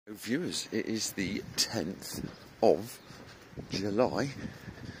Viewers, it is the 10th of July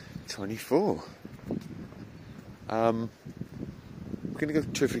 24. We're going to go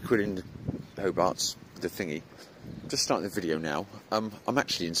 2 or 3 quid in the Hobarts, the thingy. Just starting the video now. I'm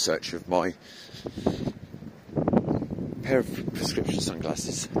actually in search of my pair of prescription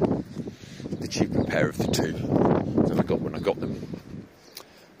sunglasses, the cheaper pair of the two that I got when I got them.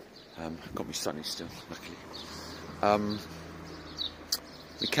 Got me sunny still, luckily.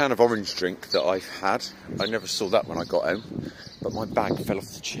 The can of orange drink that I've had, I never saw that when I got home, but my bag fell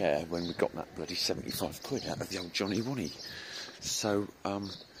off the chair when we got that bloody 75 quid out of the old Johnny Wonny. So I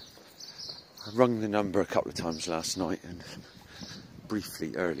rung the number a couple of times last night and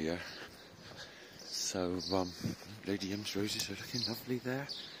briefly earlier. So Lady M's roses are looking lovely there.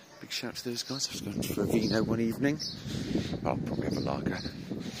 Big shout to those guys. I was going for a vino one evening. Well, I'll probably have a lager.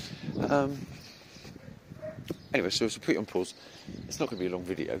 Anyway, so we'll put it on pause. It's not going to be a long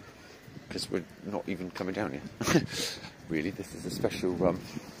video because we're not even coming down here. Really, this is a special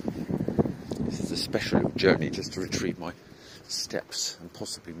little journey just to retrieve my steps and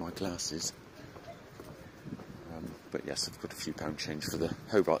possibly my glasses. But yes, I've got a few pound change for the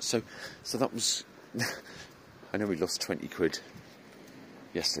Hobarts. So that was. I know we lost 20 quid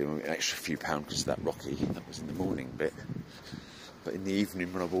yesterday when we got an extra few pound because of that Rocky. That was in the morning bit. But in the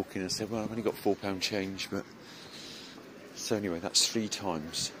evening when I walk in, I said, well, I've only got £4 change, but. So anyway, that's 3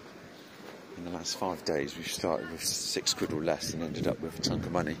 times in the last 5 days. We've started with 6 quid or less and ended up with a chunk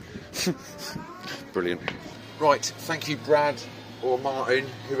of money. Brilliant. Right, thank you Brad or Martin,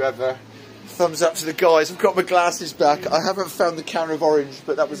 whoever. Thumbs up to the guys. I've got my glasses back. I haven't found the can of orange,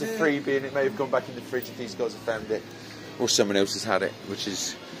 but that was a freebie and it may have gone back in the fridge if these guys have found it. Or someone else has had it, which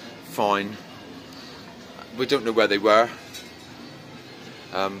is fine. We don't know where they were.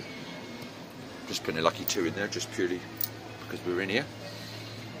 Just putting a lucky 2 in there, just purely because we were in here.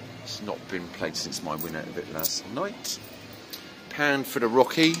 It's not been played since my win out of it last night. Pound for the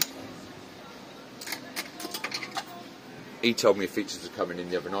Rocky. He told me features were coming in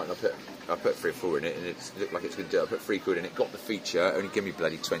the other night, and I put 3 or 4 in it, and it looked like it's going to do it. I put 3 quid in it, got the feature, only give me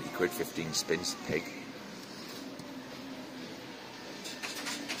bloody 20 quid, 15 spins, pig.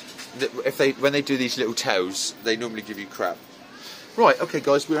 When they do these little tells, they normally give you crap. Right, okay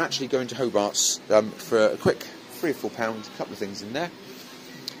guys, we're actually going to Hobarts for a quick £3 or £4, a couple of things in there,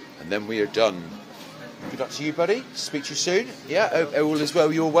 and then we are done. Good luck to you, buddy. Speak to you soon. Yeah, all is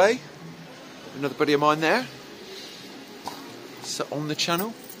well your way. Another buddy of mine there. So on the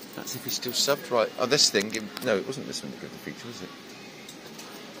channel. That's if he's still subbed. Right. Oh, this thing. No, it wasn't this one that gave the feature, was it?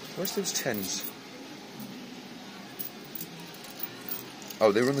 Where's those 10s?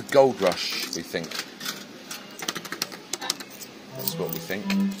 Oh, they were on the Gold Rush, we think. That's what we think.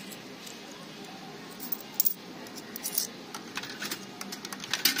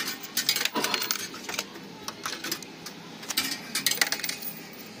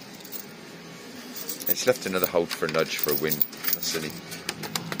 It's left another hold for a nudge for a win. That's the only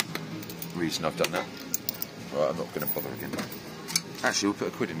reason I've done that. Right, I'm not going to bother again. Actually, we'll put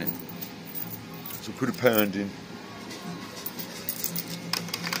a quid in it. So we'll put a pound in.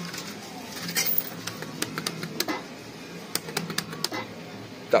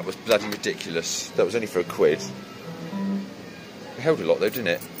 That was bloody ridiculous. That was only for a quid. It held a lot though, didn't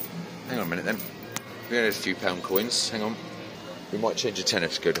it? Hang on a minute then. We only had a few pound coins. Hang on. We might change a tenner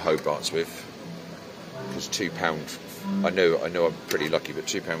to go to Hobarts with. Because £2. I know I'm pretty lucky, but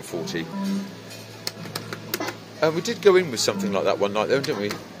 £2.40. We did go in with something like that one night though, didn't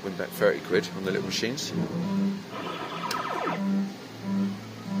we? Win back 30 quid on the little machines.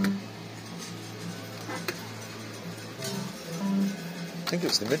 I think it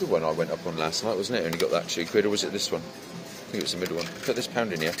was the middle one I went up on last night, wasn't it? Only got that 2 quid, or was it this one? I think it was the middle one. Put this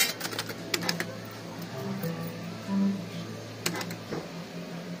pound in here.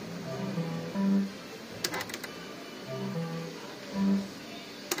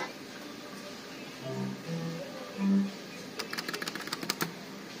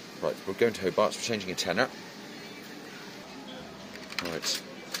 Right, we're going to Hobarts, we're changing a tenner. Right.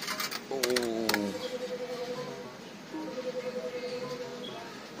 Oh.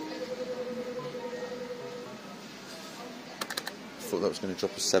 Thought that was going to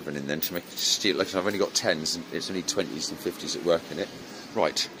drop a 7 in then to make it steal. Like I've only got 10s and it's only 20s and 50s at work in it.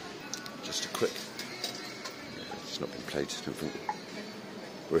 Right, just a quick. It's not been played, I don't think.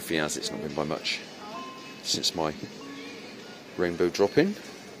 Or if he has, it's not been by much since my rainbow drop in.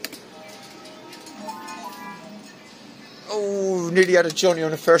 Oh, nearly had a Johnny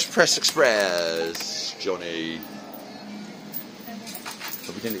on the first press express. Johnny.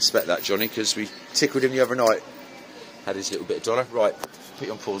 But we didn't expect that, Johnny, because we tickled him the other night. Had his little bit of dollar. Right, put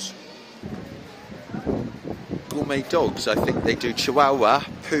you on pause. Gourmet dogs, I think they do Chihuahua,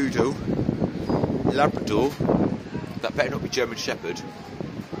 Poodle, Labrador. That better not be German Shepherd.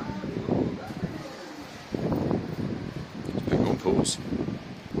 Put you on pause.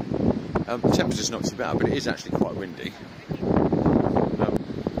 The temperature's not too bad, but it is actually quite windy.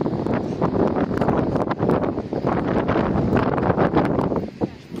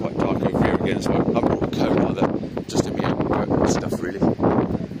 Quite dark over here again, so I brought a coat rather just in my own work stuff really.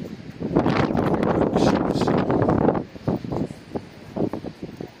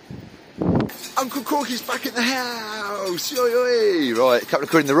 Uncle Corky's back in the house! Oi, oi. Right, a couple of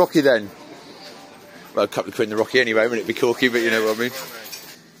quid in the Rocky then. Well, a couple of quid in the Rocky anyway, wouldn't it be Corky, but you know what I mean.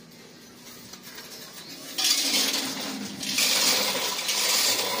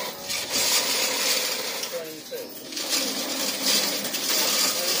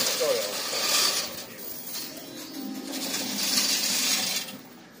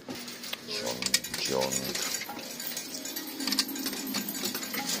 John.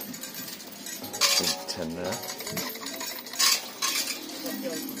 10 there.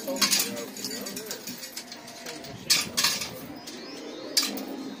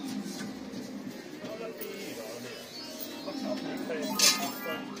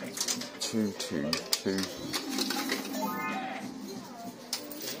 Two.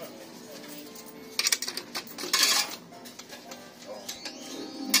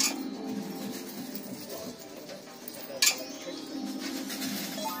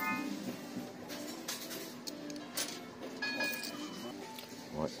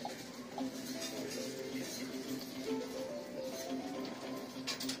 Right.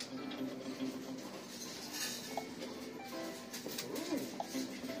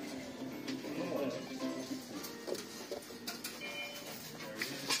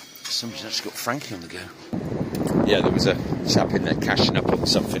 Somebody's actually got Frankie on the go. Yeah, there was a chap in there cashing up on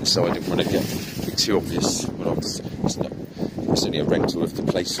something, so I didn't want to get too obvious. Well, it's only a rental of the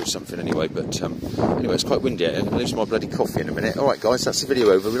place or something anyway, but anyway, it's quite windy. I'll lose my bloody coffee in a minute. Alright guys, that's the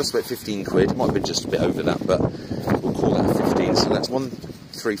video over. We lost about 15 quid. It might have been just a bit over that, but we'll call that 15. So that's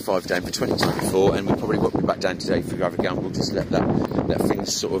 135 down for 2024, and we probably won't be back down today for Grab a Gamble. Just let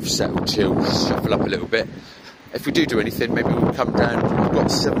things sort of settle, chill, shuffle up a little bit. If we do anything, maybe we'll come down. We've got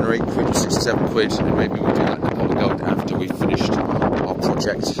 7 or 8 quid or 6 or 7 quid, and maybe we'll do that in the pot of gold after we've finished our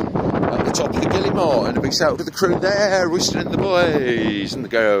project at the top of the Gillimore. And a big shout out to the crew there, Royston and the boys and the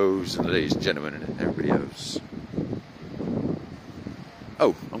girls and the ladies and gentlemen and everybody else.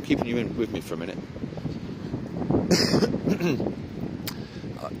 Oh, I'm keeping you in with me for a minute.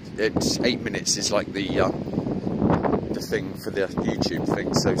 It's 8 minutes. It's like the thing for the YouTube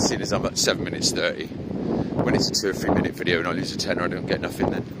thing. So seeing as I'm at 7 minutes 30. When it's a 2 or 3 minute video and I lose a tenner, I don't get nothing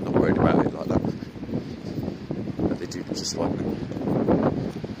then. I'm not worried about it like that. But they do just like me.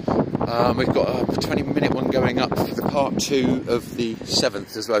 We've got a 20-minute one going up for the part 2 of the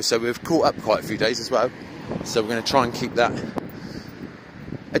 7th as well. So we've caught up quite a few days as well. So we're going to try and keep that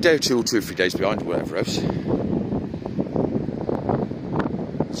a day or 2 or 2 or 3 days behind, or whatever else.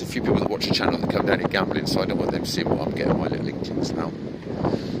 There's a few people that watch the channel that come down here gambling, so I don't want them seeing what I'm getting my little inklings about.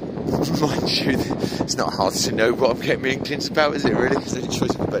 Mind you, it's not hard to know what I'm getting my inklings about, is it really? There's only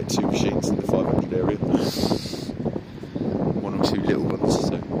choice of about 2 machines in the 500 area. 1 or 2 little ones,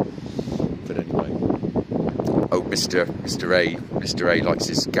 so. But anyway. Oh, Mr. A likes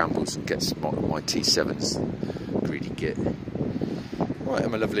his gambles and gets my T7s. Greedy git. Right,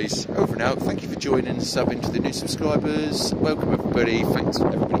 my lovelies, over and out. Thank you for joining, subbing to the new subscribers. Welcome everybody, thanks to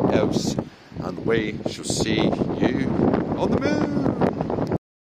everybody else. And we shall see you on the moon.